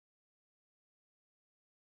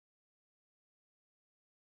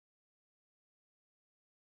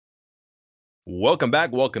Welcome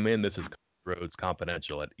back. Welcome in. This is Rhodes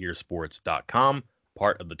Confidential at earsports.com,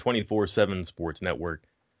 part of the 24/7 Sports Network.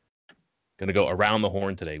 Going to go around the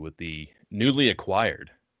horn today with the newly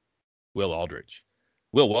acquired Will Aldridge.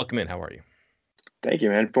 Will, welcome in. How are you? Thank you,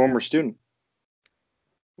 man. Former student.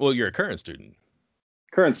 Well, you're a current student.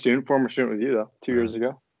 Current student, former student with you, though, 2 years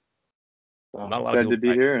ago. So Not a lot of excited people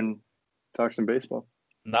to be here and talk some baseball.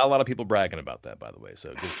 Not a lot of people bragging about that, by the way.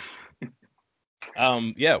 So good.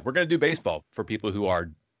 Yeah, we're going to do baseball for people who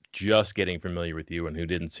are just getting familiar with you and who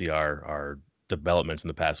didn't see our developments in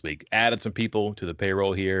the past week. Added some people to the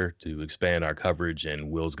payroll here to expand our coverage,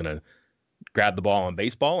 and Will's going to grab the ball on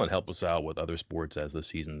baseball and help us out with other sports as the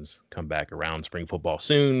seasons come back around. Spring football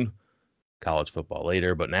soon, college football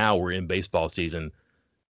later, but now we're in baseball season.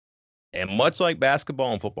 And much like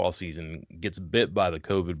basketball and football season, gets bit by the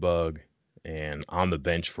COVID bug and on the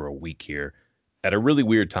bench for a week here at a really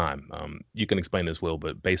weird time. You can explain this, Will,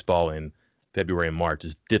 but baseball in February and March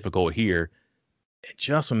is difficult here.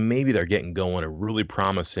 Just when maybe they're getting going, a really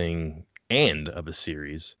promising end of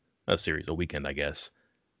a weekend, I guess.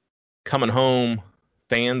 Coming home,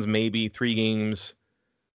 fans maybe 3 games,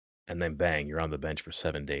 and then bang, you're on the bench for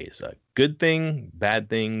 7 days. Good thing, bad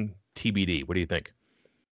thing, TBD. What do you think?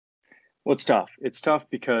 Well, it's tough. It's tough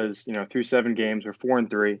because, through 7 games, we're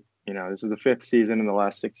 4-3. This is the 5th season in the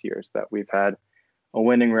last 6 years that we've had a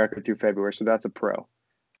winning record through February. So that's a pro.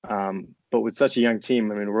 But with such a young team,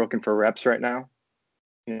 I mean, we're looking for reps right now.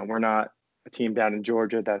 We're not a team down in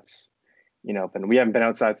Georgia that's, we haven't been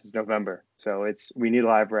outside since November. So we need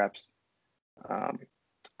live reps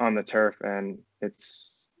on the turf. And I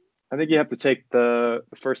think you have to take the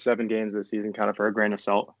first 7 games of the season kind of for a grain of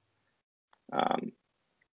salt.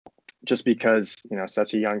 Just because,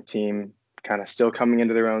 such a young team kind of still coming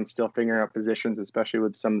into their own, still figuring out positions, especially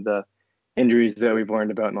with some of the injuries that we've learned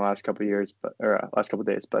about in the last couple of years, last couple of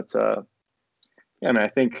days. But yeah, I mean, I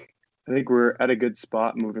think we're at a good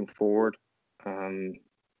spot moving forward, and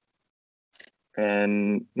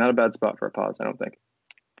not a bad spot for a pause, I don't think.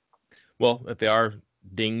 Well, if they are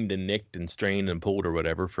dinged and nicked and strained and pulled or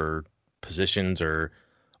whatever for positions or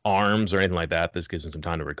arms or anything like that, this gives them some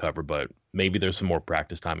time to recover. But maybe there's some more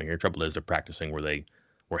practice time in here. Trouble is they're practicing where they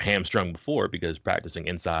were hamstrung before, because practicing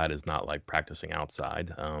inside is not like practicing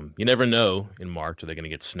outside. You never know in March, are they going to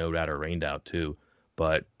get snowed out or rained out too?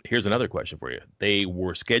 But here's another question for you. They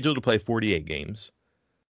were scheduled to play 48 games.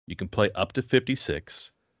 You can play up to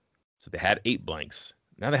 56. So they had 8 blanks.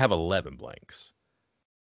 Now they have 11 blanks.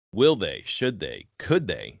 Will they, should they, could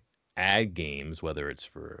they add games, whether it's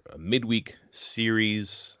for a midweek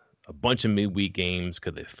series, a bunch of midweek games?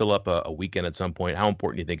 Could they fill up a weekend at some point? How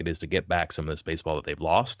important do you think it is to get back some of this baseball that they've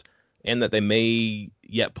lost and that they may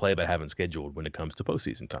yet play but haven't scheduled when it comes to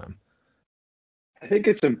postseason time? I think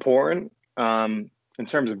it's important in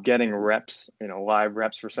terms of getting reps, live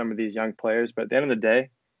reps for some of these young players. But at the end of the day,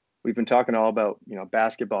 we've been talking all about,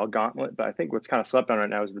 basketball gauntlet, but I think what's kind of slept on right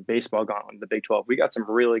now is the baseball gauntlet, the Big 12. We got some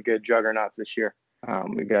really good juggernauts this year.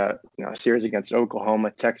 We got, a series against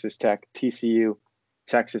Oklahoma, Texas Tech, TCU,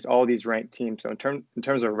 Texas, all these ranked teams. So in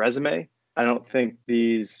terms of resume, I don't think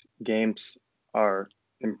these games are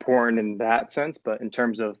important in that sense, but in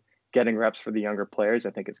terms of getting reps for the younger players,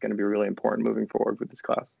 I think it's going to be really important moving forward with this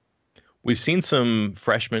class. We've seen some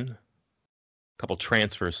freshmen, a couple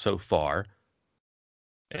transfers so far,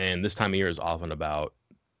 and this time of year is often about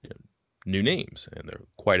new names, and there are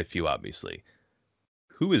quite a few, obviously.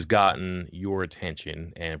 Who has gotten your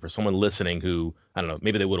attention? And for someone listening who, I don't know,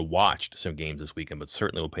 maybe they would have watched some games this weekend, but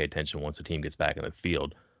certainly will pay attention once the team gets back in the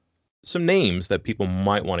field, some names that people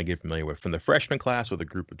might want to get familiar with from the freshman class or the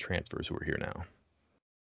group of transfers who are here now.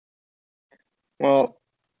 Well,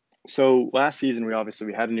 so last season, we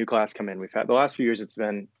had a new class come in. We've had the last few years, it's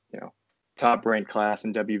been, top ranked class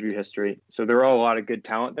in WVU history. So there are a lot of good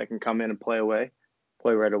talent that can come in and play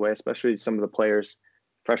right away, especially some of the players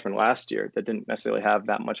freshmen last year that didn't necessarily have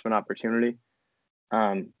that much of an opportunity.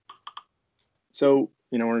 So,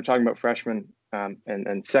 when we're talking about freshmen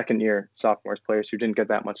and second year sophomores, players who didn't get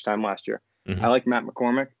that much time last year, I like Matt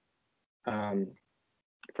McCormick,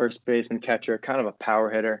 first baseman, catcher, kind of a power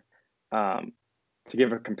hitter. To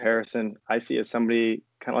give a comparison, I see as somebody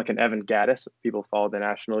kind of like an Evan Gattis. People follow the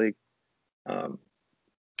National League. And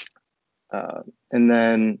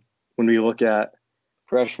then when we look at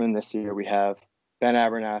freshmen this year, we have Ben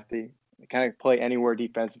Abernathy, kind of play anywhere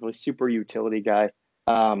defensively, super utility guy.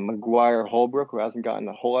 McGuire Holbrook, who hasn't gotten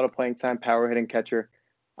a whole lot of playing time, power hitting catcher.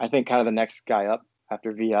 I think kind of the next guy up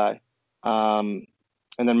after VI. And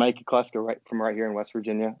then Mikey Kleska from right here in West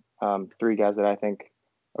Virginia. 3 guys that I think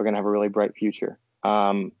are going to have a really bright future.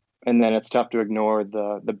 And then it's tough to ignore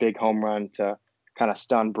the big home run to kind of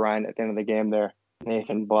stunned Bryant at the end of the game there,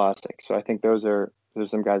 Nathan Blastic. So I think those are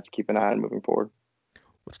some guys to keep an eye on moving forward.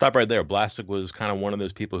 Let's stop right there. Blastic was kind of one of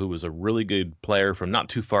those people who was a really good player from not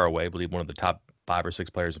too far away. I believe one of the top 5 or 6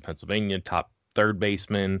 players in Pennsylvania, top third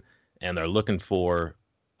baseman, and they're looking for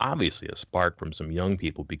obviously a spark from some young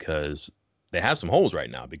people because they have some holes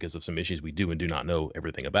right now because of some issues we do and do not know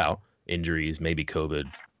everything about. Injuries, maybe COVID,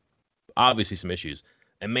 obviously some issues.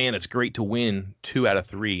 And man, it's great to win 2 out of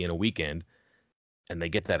 3 in a weekend, and they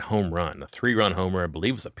get that home run, a 3-run homer. I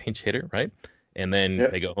believe it's a pinch hitter, right? And then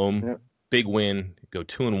they go home, big win, go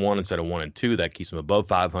 2-1 instead of 1-2. That keeps them above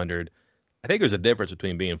 500. I think there's a difference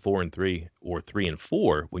between being 4-3 or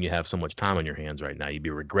 3-4 when you have so much time on your hands right now. You'd be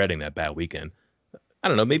regretting that bad weekend. I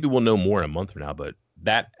don't know. Maybe we'll know more in a month from now, but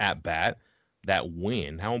that at bat, that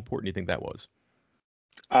win, how important do you think that was?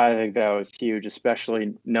 I think that was huge,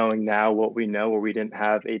 especially knowing now what we know, where we didn't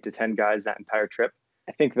have 8 to 10 guys that entire trip.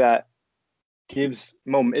 I think that gives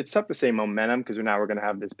it's tough to say momentum because we're going to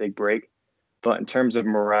have this big break. But in terms of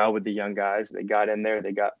morale with the young guys, they got in there.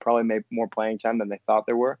 They got probably made more playing time than they thought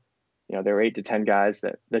there were. There were 8 to 10 guys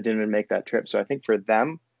that didn't even make that trip. So I think for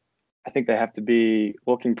them, I think they have to be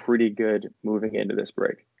looking pretty good moving into this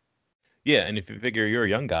break. Yeah, and if you figure you're a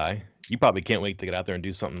young guy, you probably can't wait to get out there and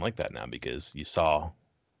do something like that now because you saw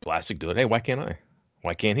Blastic do it. Hey, why can't I?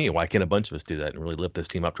 Why can't he? Why can't a bunch of us do that and really lift this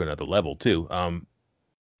team up to another level too?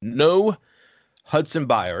 No Hudson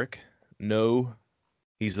Byork. No,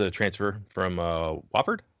 he's the transfer from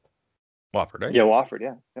Wofford. Wofford, right? Yeah, Wofford,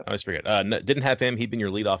 yeah. I always forget. Didn't have him. He'd been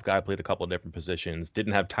your leadoff guy, played a couple of different positions.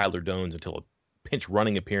 Didn't have Tyler Dones until a pinch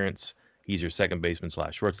running appearance. He's your second baseman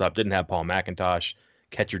 / shortstop. Didn't have Paul McIntosh,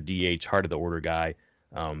 catcher DH, heart of the order guy.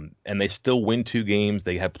 And they still win 2 games.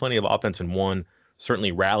 They had plenty of offense in one,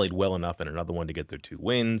 certainly rallied well enough in another one to get their 2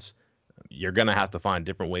 wins. You're going to have to find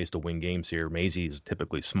different ways to win games here. Maisie is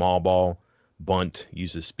typically small ball, bunt,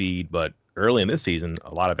 uses speed, but early in this season,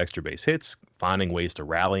 a lot of extra base hits, finding ways to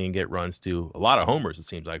rally and get runs too. A lot of homers, it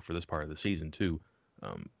seems like, for this part of the season too.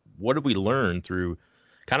 What did we learn through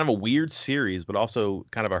kind of a weird series, but also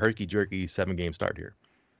kind of a herky-jerky 7-game start here?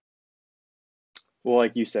 Well,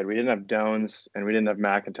 like you said, we didn't have Dones and we didn't have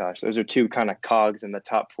McIntosh. Those are 2 kind of cogs in the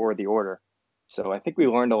top 4 of the order. So I think we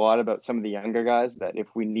learned a lot about some of the younger guys that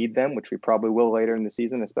if we need them, which we probably will later in the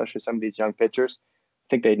season, especially some of these young pitchers, I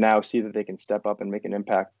think they now see that they can step up and make an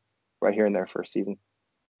impact right here in their first season.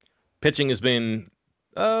 Pitching has been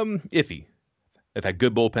iffy. They've had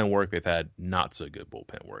good bullpen work. They've had not so good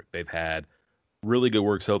bullpen work. They've had really good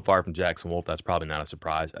work so far from Jackson Wolf. That's probably not a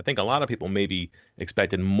surprise. I think a lot of people maybe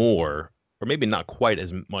expected more, or maybe not quite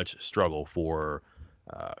as much struggle for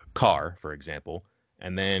Carr, for example.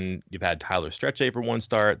 And then you've had Tyler Stretche for one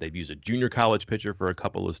start. They've used a junior college pitcher for a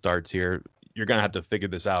couple of starts here. You're going to have to figure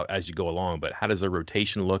this out as you go along. But how does their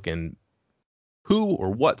rotation look, and who or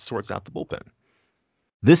what sorts out the bullpen?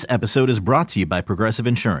 This episode is brought to you by Progressive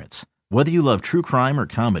Insurance. Whether you love true crime or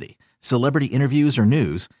comedy, celebrity interviews or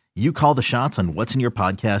news, you call the shots on what's in your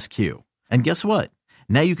podcast queue. And guess what?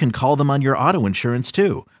 Now you can call them on your auto insurance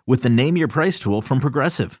too with the Name Your Price tool from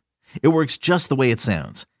Progressive. It works just the way it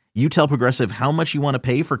sounds. You tell Progressive how much you want to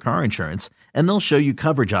pay for car insurance, and they'll show you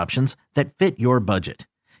coverage options that fit your budget.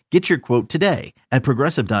 Get your quote today at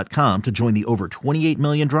Progressive.com to join the over 28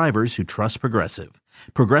 million drivers who trust Progressive.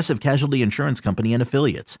 Progressive Casualty Insurance Company and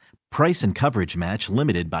Affiliates. Price and coverage match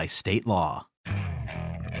limited by state law.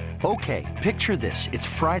 Okay, picture this. It's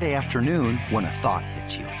Friday afternoon when a thought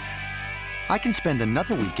hits you. I can spend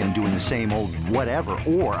another weekend doing the same old whatever,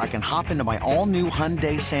 or I can hop into my all-new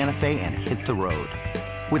Hyundai Santa Fe and hit the road.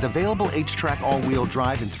 With available H-Track all-wheel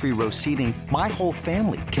drive and 3-row seating, my whole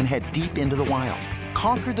family can head deep into the wild.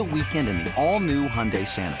 Conquer the weekend in the all-new Hyundai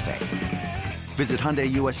Santa Fe. Visit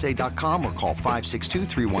HyundaiUSA.com or call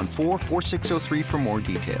 562-314-4603 for more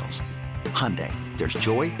details. Hyundai, there's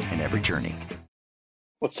joy in every journey.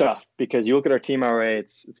 Well, it's tough because you look at our team RA,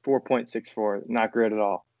 it's 4.64, not great at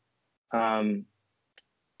all.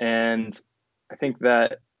 And I think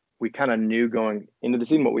that we kind of knew going into the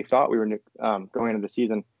season what we thought we were going into the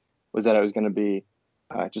season was that it was going to be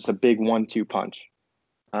just a big 1-2 punch.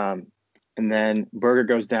 And then Burger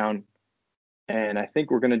goes down, and I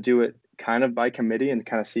think we're going to do it kind of by committee and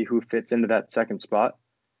kind of see who fits into that second spot.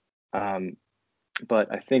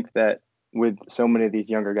 But I think that with so many of these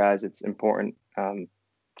younger guys, it's important.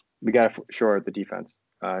 We got to shore up the defense.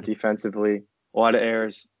 Defensively, a lot of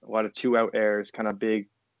errors, a lot of 2-out errors, kind of big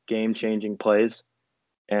game-changing plays.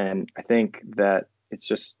 And I think that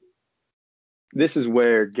this is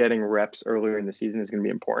where getting reps earlier in the season is going to be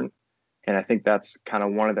important. And I think that's kind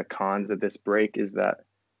of one of the cons of this break is that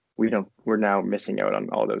we're now missing out on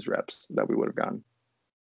all those reps that we would have gotten.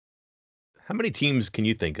 How many teams can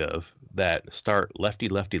you think of that start lefty,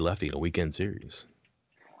 lefty, lefty in a weekend series?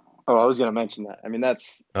 Oh, I was going to mention that. I mean, that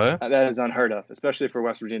is unheard of, especially for a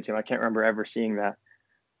West Virginia team. I can't remember ever seeing that.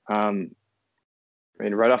 I mean,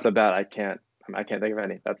 right off the bat, I can't think of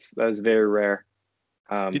any. That is very rare.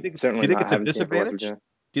 Do you think it's a disadvantage? Do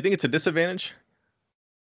you think it's a disadvantage?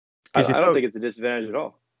 I don't think it's a disadvantage at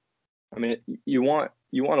all. I mean, you want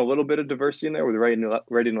a little bit of diversity in there with righty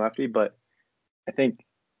and lefty, but I think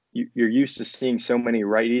you're used to seeing so many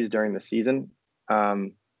righties during the season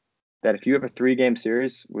that if you have a 3-game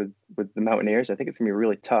series with the Mountaineers, I think it's going to be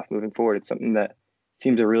really tough moving forward. It's something that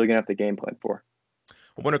teams are really going to have to game plan for.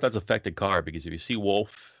 I wonder if that's affected Carr, because if you see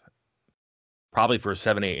Wolf, probably for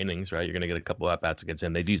 7-8 innings, right, you're going to get a couple of at-bats against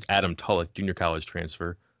him. They've used Adam Tulloch, junior college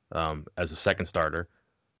transfer, as a second starter.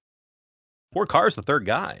 Poor Carr's the third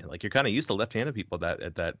guy. Like, you're kind of used to left-handed people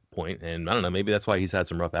at that point, and I don't know, maybe that's why he's had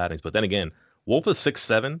some rough outings. But then again, Wolf is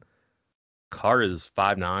 6'7", Carr is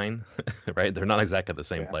 5'9", right? They're not exactly the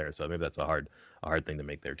same player, so maybe that's a hard thing to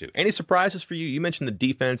make there too. Any surprises for you? You mentioned the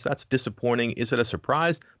defense. That's disappointing. Is it a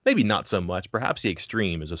surprise? Maybe not so much. Perhaps the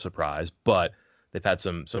extreme is a surprise, but they've had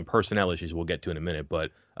some personnel issues we'll get to in a minute.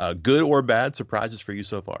 But good or bad surprises for you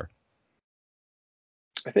so far?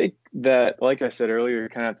 I think that, like I said earlier, you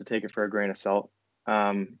kind of have to take it for a grain of salt.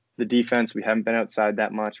 The defense, we haven't been outside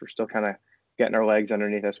that much. We're still kind of getting our legs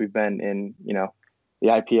underneath us. We've been in, the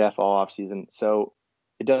IPF all offseason. So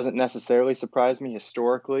it doesn't necessarily surprise me.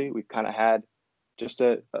 Historically, we've kind of had just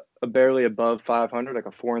a barely above 500, like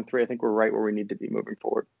a 4-3. I think we're right where we need to be moving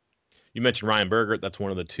forward. You mentioned Ryan Berger. That's one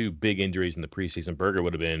of the two big injuries in the preseason. Berger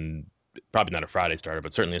would have been probably not a Friday starter,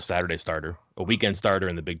 but certainly a Saturday starter, a weekend starter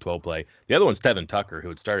in the Big 12 play. The other one's Tevin Tucker, who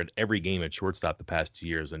had started every game at shortstop the past 2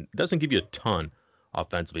 years and doesn't give you a ton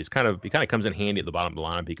offensively. He kind of comes in handy at the bottom of the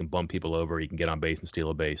lineup. He can bump people over. He can get on base and steal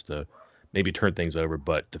a base to maybe turn things over.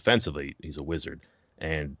 But defensively, he's a wizard.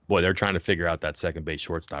 And boy, they're trying to figure out that second base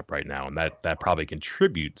shortstop right now, and that probably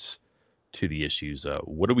contributes to the issues.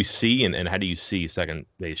 What do we see, and how do you see second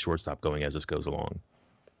base shortstop going as this goes along?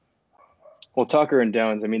 Well, Tucker and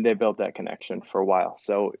Downs, I mean, they built that connection for a while.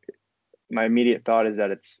 So my immediate thought is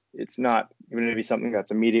that it's not going to be something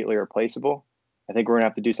that's immediately replaceable. I think we're going to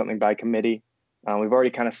have to do something by committee. We've already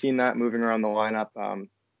kind of seen that moving around the lineup,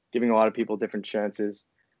 giving a lot of people different chances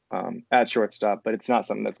at shortstop, but it's not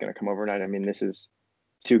something that's going to come overnight. I mean, this is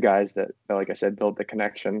two guys that, like I said, built the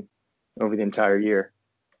connection over the entire year.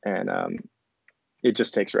 And it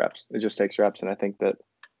just takes reps. And I think that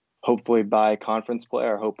hopefully by conference play,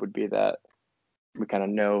 our hope would be that we kind of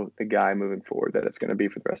know the guy moving forward that it's going to be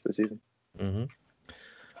for the rest of the season. Mm-hmm.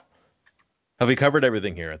 Have we covered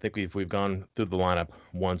everything here? I think we've gone through the lineup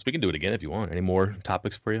once. We can do it again if you want. Any more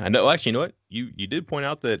topics for you? I know. Actually, you know what? You did point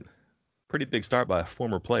out that pretty big start by a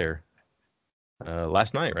former player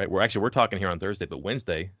last night, right? We're talking here on Thursday, but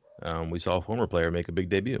Wednesday we saw a former player make a big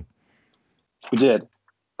debut. We did.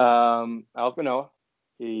 Alek Manoah.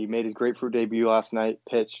 He made his grapefruit debut last night.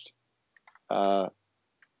 Pitched 2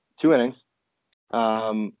 innings.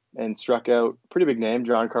 And struck out a pretty big name,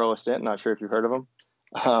 Giancarlo Stanton. Not sure if you've heard of him.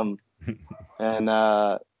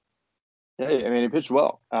 He pitched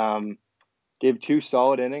well. Gave 2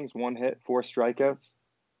 solid innings, 1 hit, 4 strikeouts,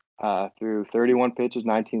 through 31 pitches,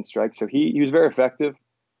 19 strikes. So he was very effective.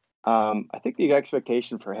 I think the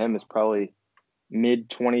expectation for him is probably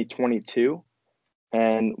mid-2022.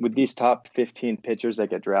 And with these top 15 pitchers that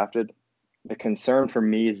get drafted, the concern for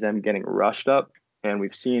me is them getting rushed up. And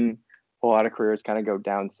we've seen a lot of careers kind of go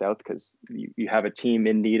down south because you have a team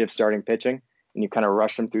in need of starting pitching and you kind of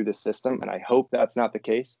rush them through the system. And I hope that's not the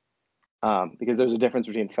case because there's a difference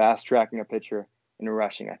between fast tracking a pitcher and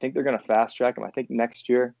rushing. I think they're going to fast track him. I think next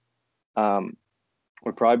year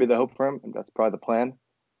would probably be the hope for him. And that's probably the plan.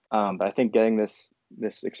 But I think getting this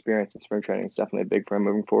experience in spring training is definitely big for him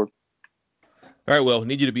moving forward. All right, Will,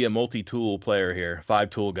 need you to be a multi-tool player here.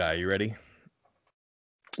 5-tool guy. You ready?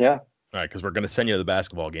 Yeah. All right, because we're going to send you to the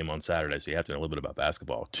basketball game on Saturday, so you have to know a little bit about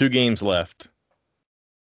basketball. 2 games left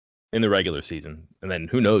in the regular season, and then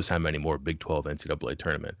who knows how many more Big 12 NCAA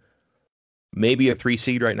tournament. Maybe a 3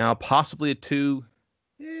 seed right now, possibly a 2.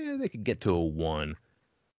 Yeah, they could get to a 1.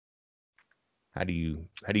 How do you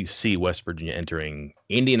see West Virginia entering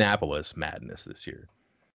Indianapolis madness this year?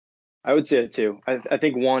 I would say a 2. I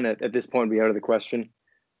think 1 at this point would be out of the question.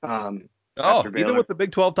 Even with the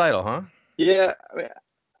Big 12 title, huh? Yeah,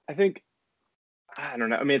 I don't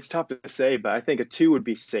know. I mean, it's tough to say, but I think a 2 would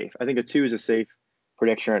be safe. I think a 2 is a safe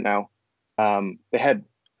prediction right now. They had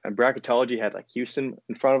bracketology had like Houston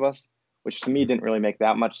in front of us, which to me didn't really make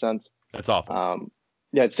that much sense. That's awful.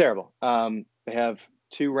 Yeah, it's terrible. They have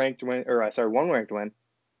 1 ranked win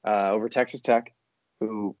over Texas Tech,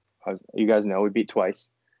 who you guys know we beat twice.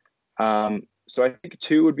 So I think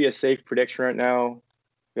 2 would be a safe prediction right now.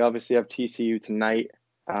 We obviously have TCU tonight,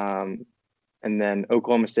 and then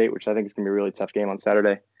Oklahoma State, which I think is going to be a really tough game on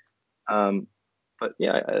Saturday. But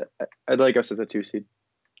yeah, I'd like us as a 2 seed.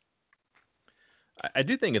 I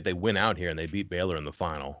do think if they win out here and they beat Baylor in the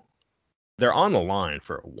final, they're on the line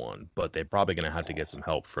for a 1, but they're probably going to have to get some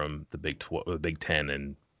help from the Big Ten,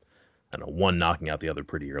 and I don't know, one knocking out the other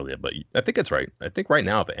pretty early. But I think it's right. I think right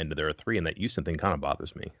now at the end of there are 3, and that Houston thing kind of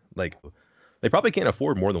bothers me. Like, they probably can't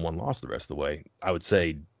afford more than 1 loss the rest of the way, I would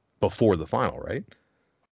say, before the final, right?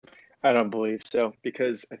 I don't believe so,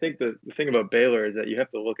 because I think the thing about Baylor is that you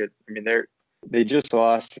have to look at, I mean, they just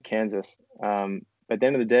lost to Kansas. At the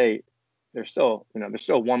end of the day, they're still a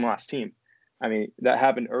 1-loss team. I mean, that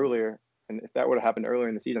happened earlier, and if that would have happened earlier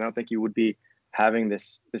in the season, I don't think you would be having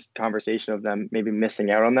this conversation of them maybe missing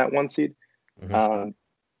out on that 1 seed. Mm-hmm.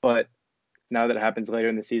 But now that it happens later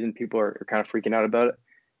in the season, people are kind of freaking out about it.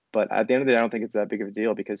 But at the end of the day, I don't think it's that big of a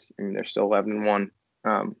deal because, I mean, they're still 11-1.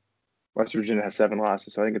 West Virginia has 7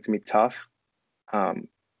 losses, so I think it's going to be tough.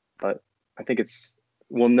 But I think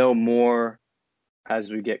we'll know more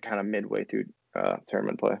as we get kind of midway through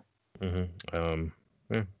tournament play. Mm-hmm.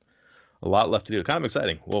 Yeah. A lot left to do. Kind of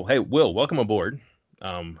exciting. Well, hey, Will, welcome aboard.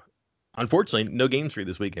 Unfortunately, no games for you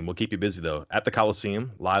this weekend. We'll keep you busy, though. At the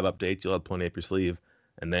Coliseum, live updates. You'll have plenty up your sleeve.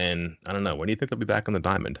 And then, I don't know, when do you think they'll be back on the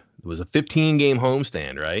Diamond? It was a 15-game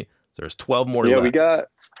homestand, right? So there's 12 more left. We got,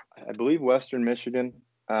 I believe, Western Michigan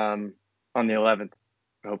on the 11th.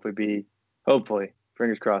 Hopefully,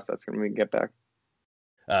 fingers crossed, that's when we can get back.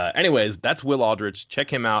 Anyways, that's Will Aldrich.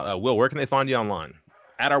 Check him out. Will, where can they find you online?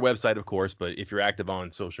 At our website, of course, but if you're active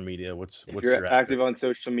on social media, what's your active on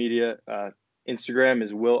social media? Instagram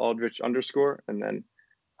is Will Aldrich _, and then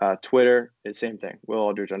Twitter is same thing, Will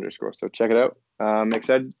Aldrich _. So check it out.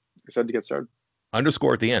 Excited to get started.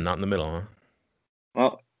 Underscore at the end, not in the middle, huh?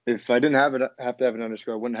 Well, if I didn't have to have an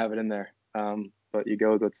underscore, I wouldn't have it in there. But you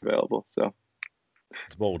go with what's available. So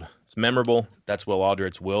it's bold. It's memorable. That's Will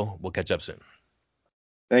Aldrich. We'll catch up soon.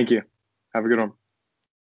 Thank you. Have a good one.